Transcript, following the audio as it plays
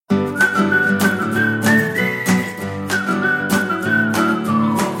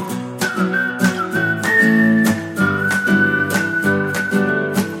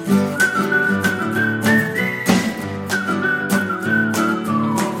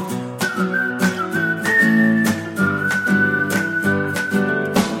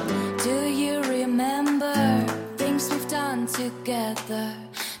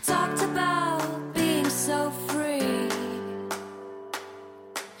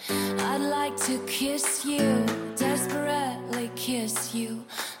I'd like to kiss you, desperately kiss you,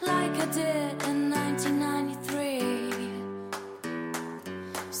 like I did in 1993.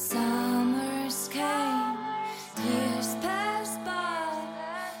 Summers came, years passed by,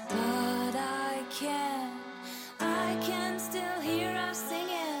 but I can still hear us singing.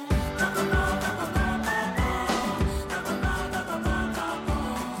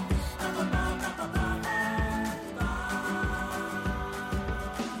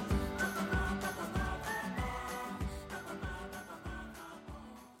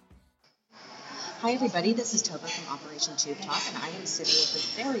 Hi everybody, this is Toba from Operation Tube Talk, and I am sitting with the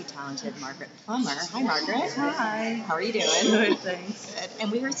very talented Margaret Plummer. Hi Margaret. Hi. How are you doing? Good, thanks. Good.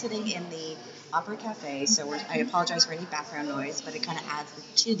 And we were sitting in the Opera Cafe, so I apologize for any background noise, but it kind of adds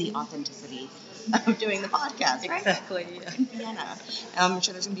to the authenticity of doing the podcast, right? Exactly, yeah. In Vienna. I'm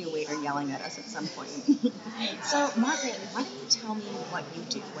sure there's going to be a waiter yelling at us at some point. So Margaret, why don't you tell me what you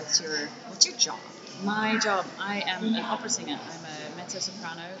do? What's your job? My job, I am an opera singer. I'm a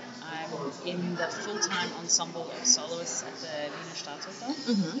mezzo-soprano. I'm in the full-time ensemble of soloists at the Wiener Staatsoper.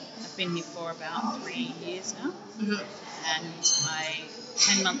 Mm-hmm. I've been here for about 3 years now. Mm-hmm. And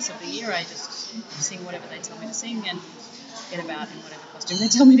 10 months of the year, I just sing whatever they tell me to sing and get about in whatever costume they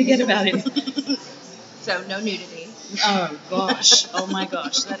tell me to get about in. So no nudity. Oh, gosh. Oh, my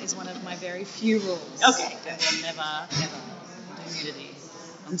gosh. That is one of my very few rules. Okay, good. I will never, ever do nudity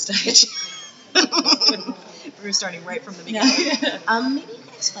on stage. We're starting right from the beginning. Yeah. Maybe you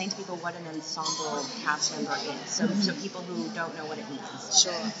can explain to people what an ensemble cast member is, so people who don't know what it means.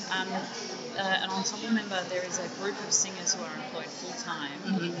 Sure. An ensemble member, there is a group of singers who are employed full-time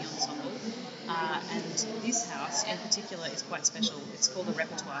in the ensemble. And this house in particular is quite special. It's called a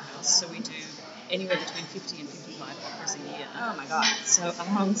repertoire house, so we do anywhere between 50 and 55 operas a year. Oh my God. So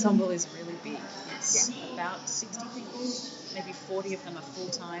our ensemble is really big. It's about 60 people, maybe 40 of them are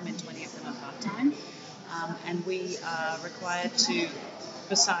full-time and 20 of them are part-time. And we are required to,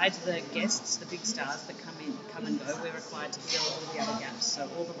 besides the guests, the big stars that come and go, we're required to fill all the other gaps. So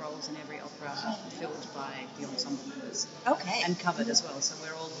all the roles in every opera are filled by the ensemble members. Okay. And covered as well. So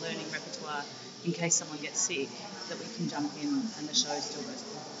we're all learning repertoire in case someone gets sick, that we can jump in and the show still goes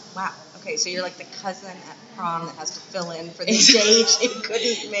on. Wow. Okay, so you're like the cousin at prom that has to fill in for the day she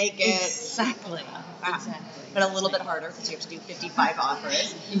couldn't make it. Exactly. Wow. Exactly. But a little bit harder because you have to do 55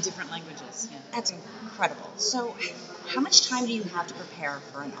 operas. In different languages, yeah. That's incredible. So how much time do you have to prepare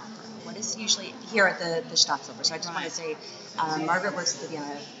for an opera? What is usually here at the Staatsoper? So I just want to say, Margaret works at the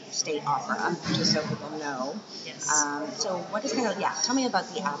Vienna State Opera, just so people know. Yes. So what is tell me about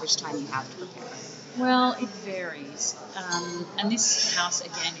the average time you have to prepare. Well, it varies. And this house,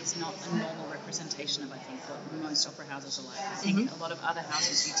 again, is not a normal representation of, I think, what most opera houses are like. I think a lot of other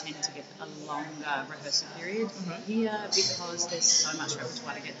houses, you tend to get a longer rehearsal period. Here, because there's so much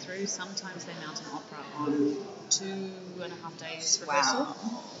repertoire to get through, sometimes they mount an opera on 2.5 days rehearsal.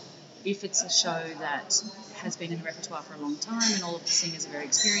 Wow. If it's a show that has been in the repertoire for a long time and all of the singers are very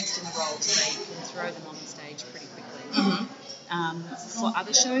experienced in the roles, they can throw them on the stage pretty quickly. For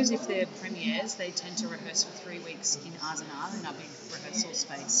other shows, if they're premieres, they tend to rehearse for 3 weeks in Arsenal, in our big rehearsal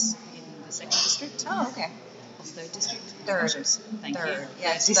space in the 2nd district. Oh, okay. Or 3rd district? Third. Thank you.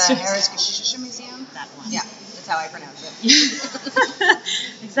 Yeah, it's the Heeresgeschichte Museum. That one. Yeah, that's how I pronounce it.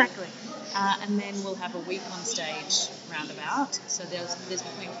 Exactly. And then we'll have a week on stage roundabout. So there's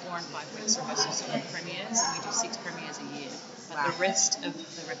between 4 and 5 weeks rehearsals for premieres, and we do 6 premieres a year. But the rest of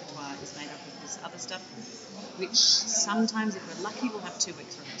the repertoire is made up of this other stuff, which sometimes, if we're lucky, we'll have 2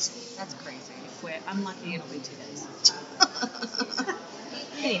 weeks rehearsal. That's crazy. If we're unlucky, it'll be 2 days.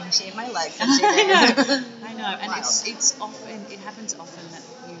 I didn't even shave my legs. I know. And Wild. it happens often that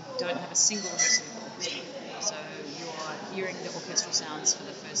you don't have a single rehearsal with the orchestra. So you're hearing the orchestral sounds for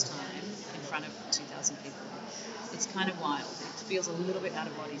the first time in front of 2,000 people. It's kind of wild. It feels a little bit out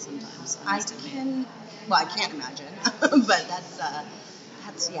of body sometimes, I must admit. I can't imagine, but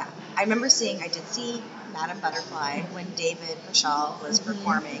that's yeah. I did see Madame Butterfly when David Michal was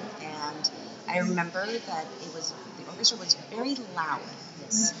performing, and I remember that the orchestra was very loud.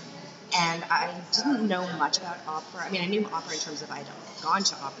 Yes. And I didn't know much about opera. I mean, I knew opera in terms of I'd gone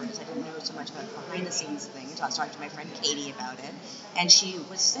to operas. I didn't know so much about behind-the-scenes things until I was talking to my friend Katie about it. And she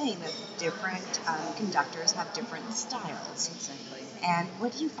was saying that different conductors have different styles. Exactly. And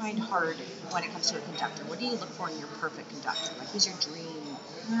what do you find hard when it comes to a conductor? What do you look for in your perfect conductor? Like, who's your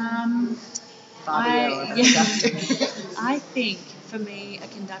dream Fabio of a conductor? I think, for me, a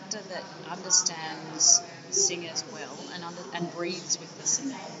conductor that understands singers well and breathes with the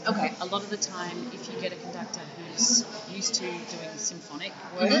singer. Okay. A lot of the time, if you get a conductor who's used to doing symphonic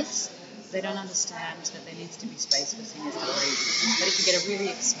works, they don't understand that there needs to be space for singers to breathe. But if you get a really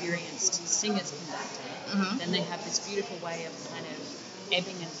experienced singer's conductor, then they have this beautiful way of kind of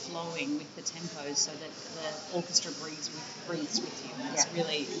ebbing and flowing with the tempos so that the orchestra breathes with you. And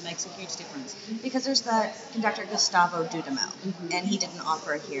it makes a huge difference. Because there's the conductor Gustavo Dudamel, and he did an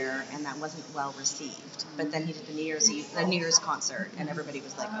opera here, and that wasn't well received. But then he did the New Year's concert, and everybody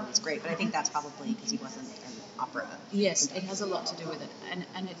was like, "Oh, it's great." But I think that's probably because he wasn't an opera. Yes, it has a lot to do with it,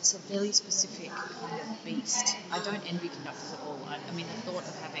 and it's a very specific kind of beast. I don't envy conductors at all. I mean, the thought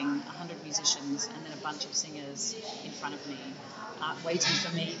of having 100 musicians and then a bunch of singers in front of me, waiting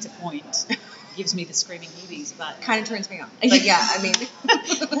for me to point, gives me the screaming heebies. But kind of turns me on. But yeah, I mean,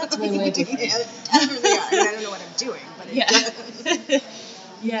 that's where we're different. Yeah, definitely. I mean, I don't know what I'm doing, but it does.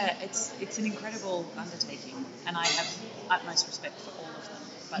 Yeah, it's an incredible undertaking, and I have utmost respect for all of them.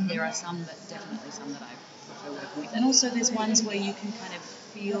 But there are some that I prefer working with, and also there's ones where you can kind of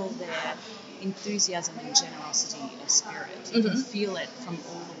feel their enthusiasm and generosity of spirit. You can feel it from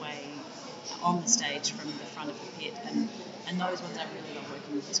all the way on the stage, from the front of the pit, and those ones I really love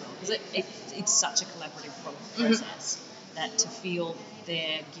working with as well, because it's such a collaborative process that to feel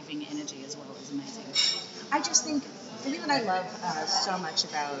their giving energy as well is amazing. I just think the thing that I love so much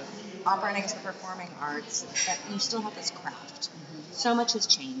about opera and I guess the performing arts, that you still have this craft. So much has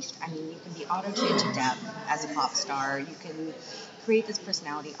changed. I mean, you can be auto-tuned to death as a pop star. You can create this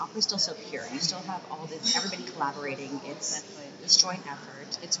personality. Opera's still so pure. You still have all this, everybody collaborating. It's this joint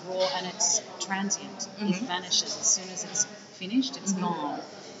effort. It's raw and it's transient. It vanishes as soon as it's finished. It's gone.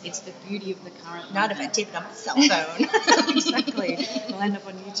 It's the beauty of the current Not moment. if I tape it on my cell phone. Exactly. We'll end up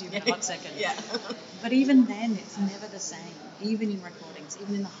on YouTube in a hot second. Yeah. But even then, it's never the same. Even in recordings,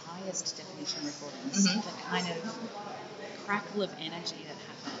 even in the highest definition recordings, the kind of crackle of energy that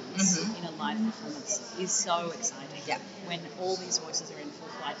happens in a live performance is so exciting. Yeah. When all these voices are in full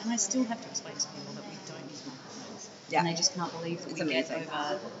flight. And I still have to explain to people that we don't use microphones. Yeah. And they just can't believe that It's we get amazing.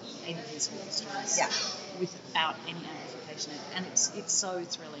 over 80-piece orchestras without any amplification. And it's so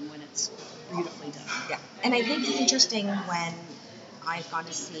thrilling when it's beautifully done. Yeah. And I think it's interesting when I've gone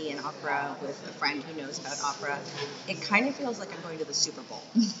to see an opera with a friend who knows about opera, it kind of feels like I'm going to the Super Bowl.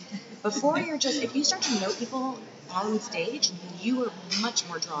 Before if you start to know people on stage, you are much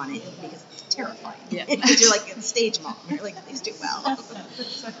more drawn in because it's terrifying. Yeah. Because you're like a stage mom. You're like, please do well. That's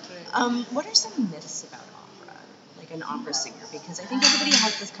so true. What are some myths about opera, like an opera singer? Because I think everybody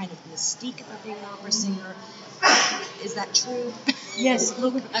has this kind of mystique about being an opera singer. Is that true? Yes,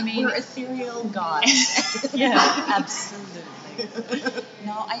 look, I mean... We're ethereal gods. Yeah, absolutely.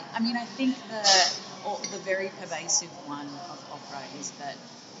 No, I mean, I think the very pervasive one of opera is that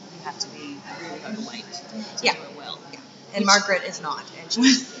you have to be really overweight to do it well. Yeah. And Margaret is not, and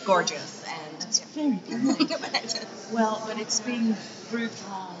she's gorgeous. And it's very beautiful. Well, but it's been proved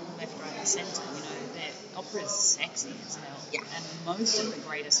wrong left, right, and centre. You know, that opera is sexy as hell. Yeah. And most of the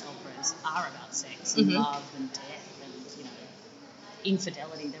greatest operas are about sex and love and death and, you know,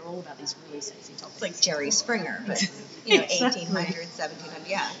 infidelity. They're all about these really sexy topics. It's like Jerry Springer, but, you know, Exactly. 1800, 1700,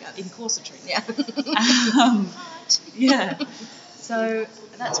 yeah. In corsetry. Yeah. Yeah. So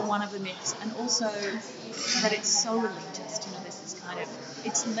that's one of the myths. And also that it's so elitist. You know, this is kind of,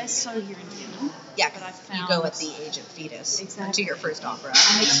 it's less so here in Finland. Yeah, but I've you found go at the age of fetus to your first opera.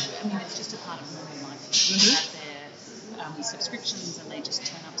 And it's just a part of normal life. They have their subscriptions and they just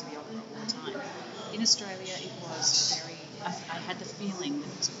turn up to the opera all the time. In Australia, it was very, I had the feeling that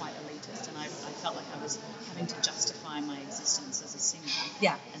it was quite elitist, and I felt like I was having to justify my existence as a singer.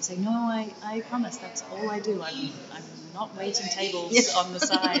 Yeah. And say, no, I promise, that's all I do. I'm not waiting tables on the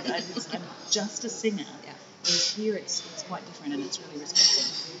side. I'm just a singer. Yeah. Whereas here it's quite different and it's really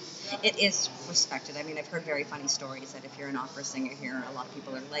respected. It is respected. I mean, I've heard very funny stories that if you're an opera singer here, a lot of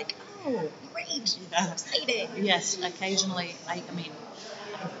people are like, oh, great, exciting. Yes, occasionally. I mean,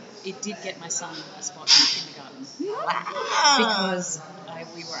 it did get my son a spot in kindergarten. Wow. Because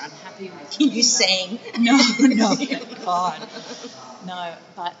we were unhappy with... You sang? No, thank God. No,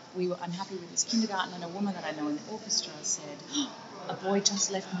 but we were unhappy with this kindergarten, and a woman that I know in the orchestra said, a boy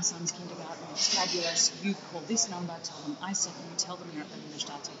just left my son's kindergarten, it's fabulous, you call this number, tell them I sent you, tell them you're at the Wiener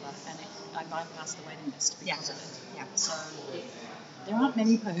Staatsoper, and I bypassed the waiting list because of it. Yeah. So there aren't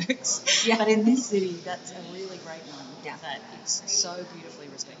many perks, but in this city, that's a really great one, that it's so beautifully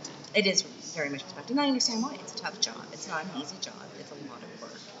respected. It is very much respected, and I understand why. It's a tough job. It's not an easy job. It's a lot of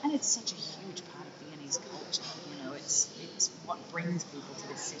work. And it's such a huge part of Viennese culture. You know, it's what brings people to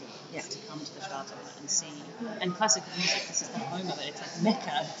this city. Is to come to the Staatsoper and see. And classical music, this is the home of it. It's like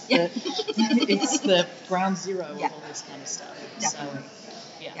Mecca. It's the ground zero of all this kind of stuff. Definitely.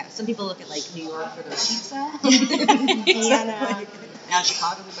 So, Yeah. Some people look at like New York for their pizza, Vienna, Now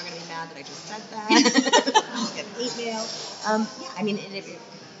Chicago people are going to be mad that I just said that. I'll get hate mail. Yeah, I mean,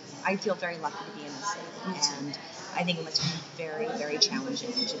 I feel very lucky to be in this city, and I think it must be very, very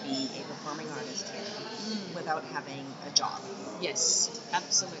challenging to be a performing artist here without having a job. Yes,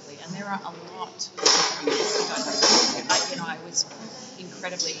 absolutely. And there are a lot of performers who don't have jobs. I was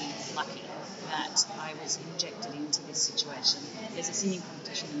incredibly lucky that I was injected into this situation. There's a singing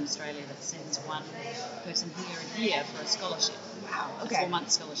competition in Australia that sends one person here and here for a scholarship. Wow, okay. A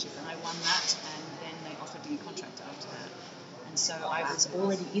 4-month scholarship, and I won that, and then they offered me a contract after that. And so I was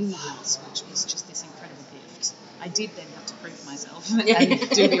already in the house, which was just this incredible gift. I did then have to prove myself and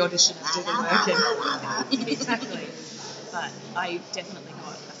do the audition and do the work. Exactly. But I definitely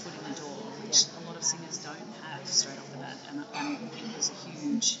got a foot in the door, which a lot of singers don't have straight off the bat, and it was a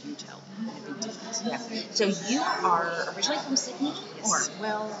huge, huge help and a big difference. Yeah. So you are originally from Sydney? Yes.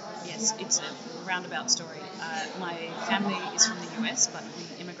 Yes, it's a roundabout story. My family is from the US, but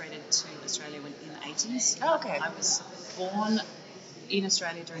we immigrated to Australia in the 80s. Oh, okay. I was born in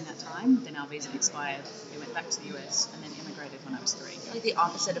Australia during that time, then our visa expired, we went back to the US, and then immigrated when I was 3. Like the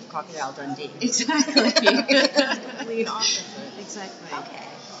opposite of Crocodile Dundee. Exactly. Complete opposite. Exactly. Okay.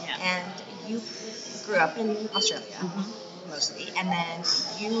 Yeah. And you grew up in Australia, mostly, and then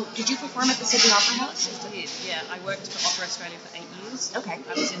did you perform at the Sydney Opera House? I did, yeah. I worked for Opera Australia for 8 years. Okay.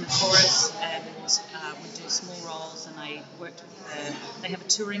 I was in the chorus and would do small roles, and I worked with they have a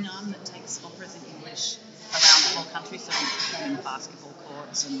touring arm that takes operas in English around the whole country, so we perform in basketball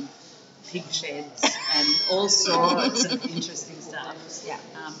courts and pig sheds and all sorts of interesting stuff. Yeah.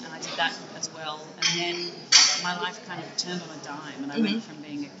 And I did that as well. And then my life kind of turned on a dime, and I went from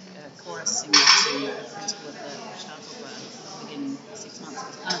being a chorus singer to the principal of the Staatsopera within 6 months. It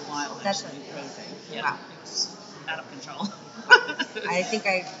was kind of wild, That's actually. amazing. Yeah, Wow. it was out of control. I think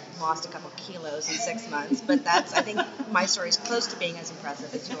I lost a couple kilos in 6 months, but I think my story is close to being as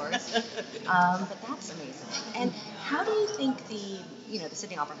impressive as yours. But that's amazing. And how do you think the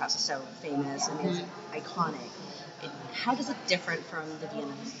Sydney Opera House is so famous and it's iconic? How does it differ from the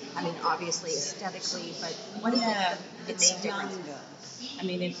Vienna? I mean, obviously aesthetically, but what is the It's main difference? younger. I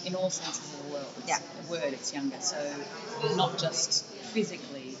mean, in all senses of the world. It's younger. So not just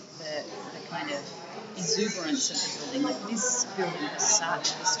physically, the kind of exuberance of the building. Like, this building has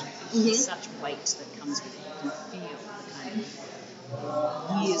such history, such weight that comes with it. You can feel the kind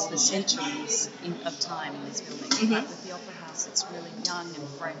of years, the centuries of time in this building. But with the Opera House, it's really young and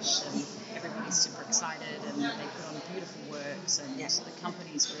fresh, and everybody's super excited, and they put on beautiful works, and the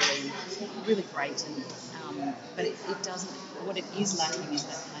company's really, really great. And but it doesn't. What it is lacking is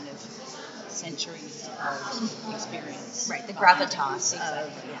that kind of centuries of experience. Right, the gravitas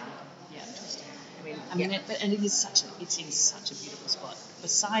of Interesting. I mean, and it is it's in such a beautiful spot.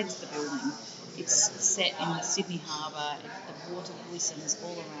 Besides the building, it's set in the Sydney Harbour. The water glistens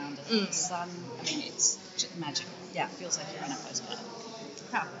all around it. The sun. I mean, it's just magical. Yeah, it feels like you're in a postcard.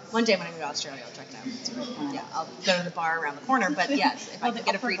 One day when I go to Australia, I'll check it out. It's a great plan. Yeah, I'll go to the bar around the corner, but yes, if I can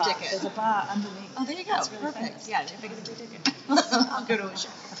get a free ticket. There's a bar underneath. Oh, there you go. That's really Perfect. famous. Yeah, if I get a free ticket, I'll go to a show.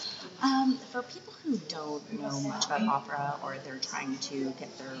 For people who don't know much about opera, or they're trying to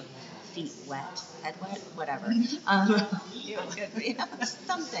get their feet wet, whatever,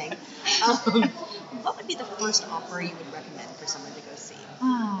 something, what would be the first opera you would recommend for someone to go see?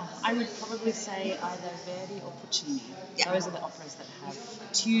 I would probably say either Verdi or Puccini. Yeah. Those are the operas that have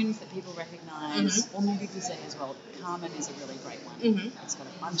tunes that people recognise, or maybe Bizet as well. Carmen is a really great one. It's got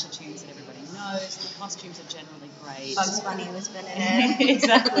a bunch of tunes that everybody knows. The costumes are generally great. Bugs Bunny has been in it.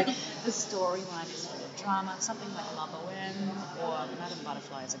 Exactly. The storyline is full of drama. Something like La Bohème or Madame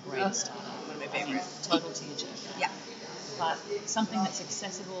Butterfly is a great starter. One of my favorites. Total tearjerker. Yeah. But something that's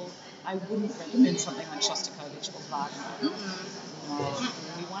accessible, I wouldn't recommend something like Shostakovich or Wagner.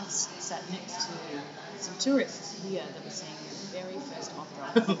 We once sat next to some tourists here that were seeing their very first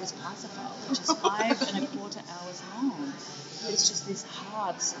opera. It was Parsifal, which is 5.25 hours long. It's just this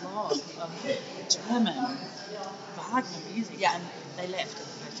hard slog of German Wagner music. Yeah. And they left at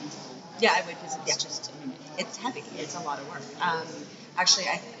the first interval. Yeah, I would. Because it's just, it's heavy. It's a lot of work. Actually,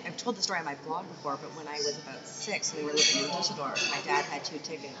 I've told the story on my blog before, but when I was about 6 and we were living in Düsseldorf, my dad had 2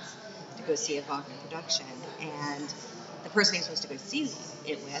 tickets to go see a Wagner production, and the person he was supposed to go see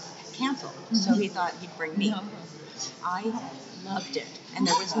it with canceled. So he thought he'd bring me. I loved it, and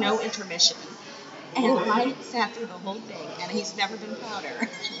there was no intermission. And I sat through the whole thing, and he's never been prouder.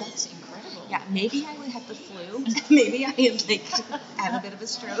 That's incredible. Yeah, maybe I would have the flu. Maybe I had a bit of a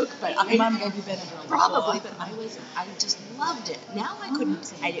stroke, but Mum gave you Benadryl. Probably, but I just loved it. Now I couldn't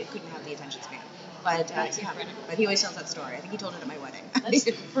have the attention span. But That's yeah, incredible. but he always tells that story. I think he told it at my wedding. That's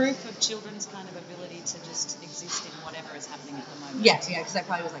proof of children's kind of ability to just exist in whatever is happening at the moment. Yes, yeah, because I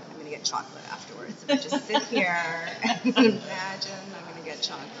probably was like, I'm going to get chocolate afterwards. If I just sit here and imagine I'm going to get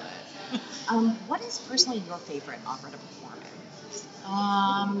chocolate. What is personally your favorite opera to perform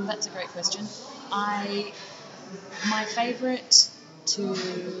in? That's a great question. My favourite to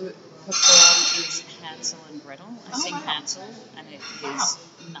perform is Hansel and Gretel. I sing wow. Hansel, and it is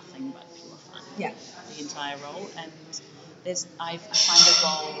nothing but pure fun. Yeah. The entire role, and I find the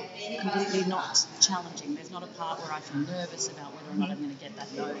role completely not challenging. There's not a part where I feel nervous about whether or not I'm going to get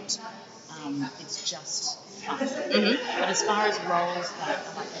that note. It's just fun. Mm-hmm. But as far as roles that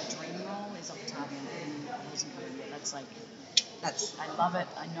are like a dream role is Octavian in Rosencrantz. That's like. I love it.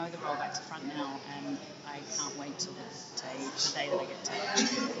 I know the role back to front now, and I can't wait till the day that I get to.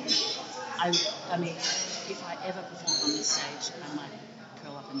 I mean, if I ever performed on this stage, I might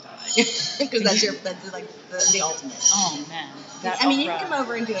curl up and die. Because that's like the ultimate. Oh man, you can come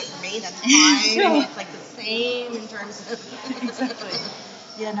over and do it for me. That's fine. Sure. I mean, it's like the same in terms of exactly.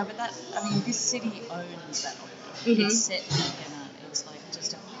 Yeah, no, but this city owns that opera. Mm-hmm. It's set in Vienna. It's like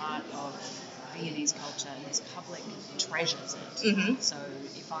just a part of Viennese culture, and this public treasures it. Mm-hmm. So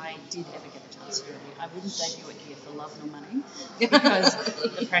if I did ever get the chance to do it, I wouldn't debut it here for love nor money, because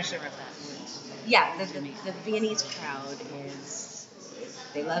the pressure of that would. Yeah, the Viennese crowd is,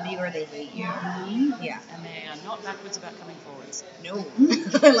 they love you or they hate you. Mm-hmm. Yeah. And they are not backwards about coming forwards. No,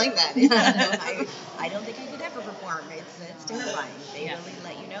 I like that. Yeah, I don't think I could ever perform. It's terrifying. They really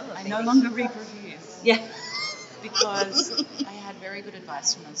let you know. I no longer read reviews. Yeah. Because I had very good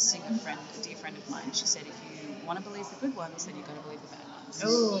advice from a dear friend of mine. She said, if you want to believe the good ones, then you've got to believe the bad ones.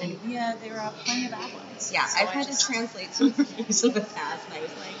 Oh. And yeah, there are plenty of bad ones. Yeah, so I've had to translate some reviews in the past, and I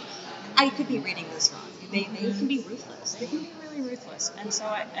was like, I could be reading this wrong. They can be ruthless. They can be really ruthless, and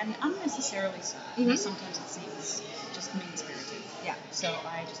and unnecessarily so. Mm-hmm. Sometimes it seems just mean-spirited. Yeah. So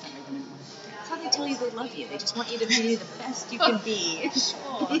I just don't read them anymore. That's how they tell you they love you. They just want you to be the best you can be.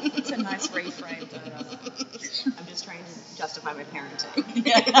 Sure. It's a nice reframe. I'm just trying to justify my parenting.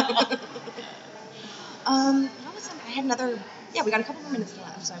 Yeah. I had another. Yeah, we got a couple more minutes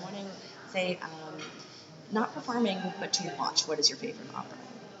left, so I want to say, not performing, but to watch. What is your favorite opera?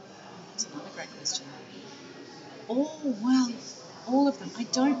 That's another great question. All of them. I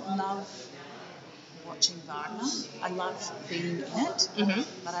don't love watching Wagner. I love being in it,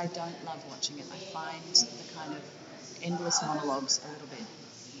 but I don't love watching it. I find the kind of endless monologues a little bit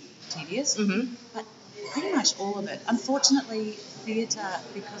tedious, but pretty much all of it. Unfortunately, theatre,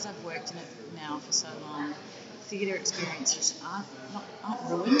 because I've worked in it now for so long, theatre experiences aren't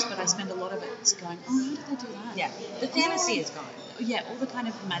ruined, but I spend a lot of it going, how did they do that? Yeah, the fantasy is gone. Yeah, all the kind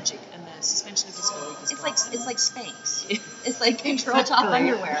of magic and the suspension of disbelief is gone. It's like Spanx. It's like control top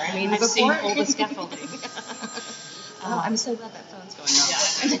underwear. I mean, I've seen all the scaffolding. I'm so glad that phone's going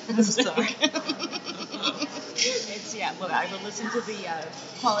off. Yeah, I'm sorry. Look, I will listen to the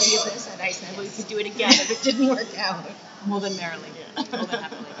quality of this, and I said we could do it again if it didn't work out. More than merrily. More than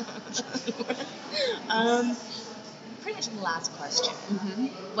happily. Pretty much the last question.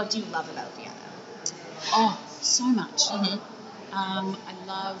 What do you love about Vienna? Oh, so much. I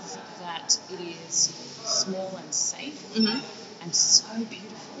love that it is small and safe and so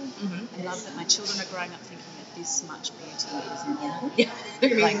beautiful. I love that my children are growing up thinking that this much beauty is normal. Yeah, they're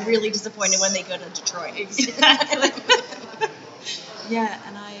going to be really disappointed when they go to Detroit. Exactly. Yeah,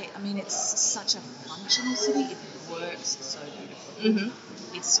 and I mean, it's such a functional city. It works so beautifully.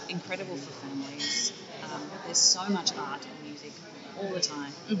 It's incredible for families. There's so much art and music all the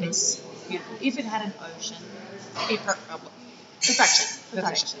time. It's beautiful. If it had an ocean,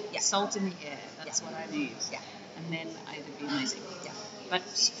 perfection. Yeah. Salt in the air. That's what I need. Yeah. And then it'd be amazing. Yeah. But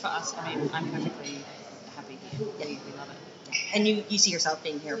for us, I mean, I'm perfectly happy here. Yeah. We love it. Yeah. And you see yourself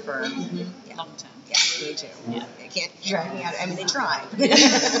being here for long term. Yeah, me too. Yeah. They can't drag me out. I mean, they try.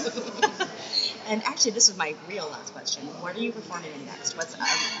 And actually, this is my real last question. What are you performing in next? What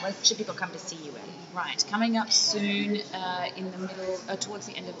should people come to see you in? Right. Coming up soon, in the middle, towards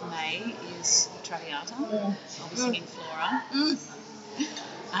the end of May, is Traviata. I'll be singing Flora.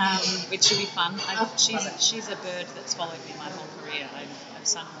 Which should be fun. She's a bird that's followed me my whole career. I've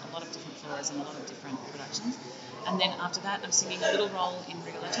sung a lot of different Floras in a lot of different productions. And then after that, I'm singing a little role in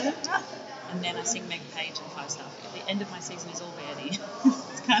Rigoletto. And then I sing Meg Page in Five Star. The end of my season is all Verdi.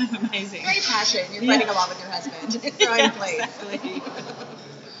 It's kind of amazing. Very passionate. You're fighting a lot with your husband. Throwing plays. Exactly.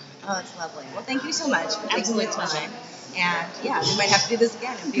 Oh, that's lovely. Well, thank you so much for taking the Absolute time. And yeah, we might have to do this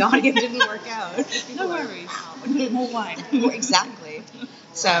again if the audio didn't work out. No worries. More wine. Exactly.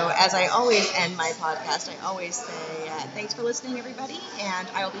 So, as I always end my podcast, I always say thanks for listening, everybody. And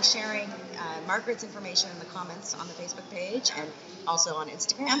I will be sharing Margaret's information in the comments on the Facebook page and also on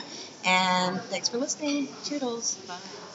Instagram. And thanks for listening. Toodles. Bye.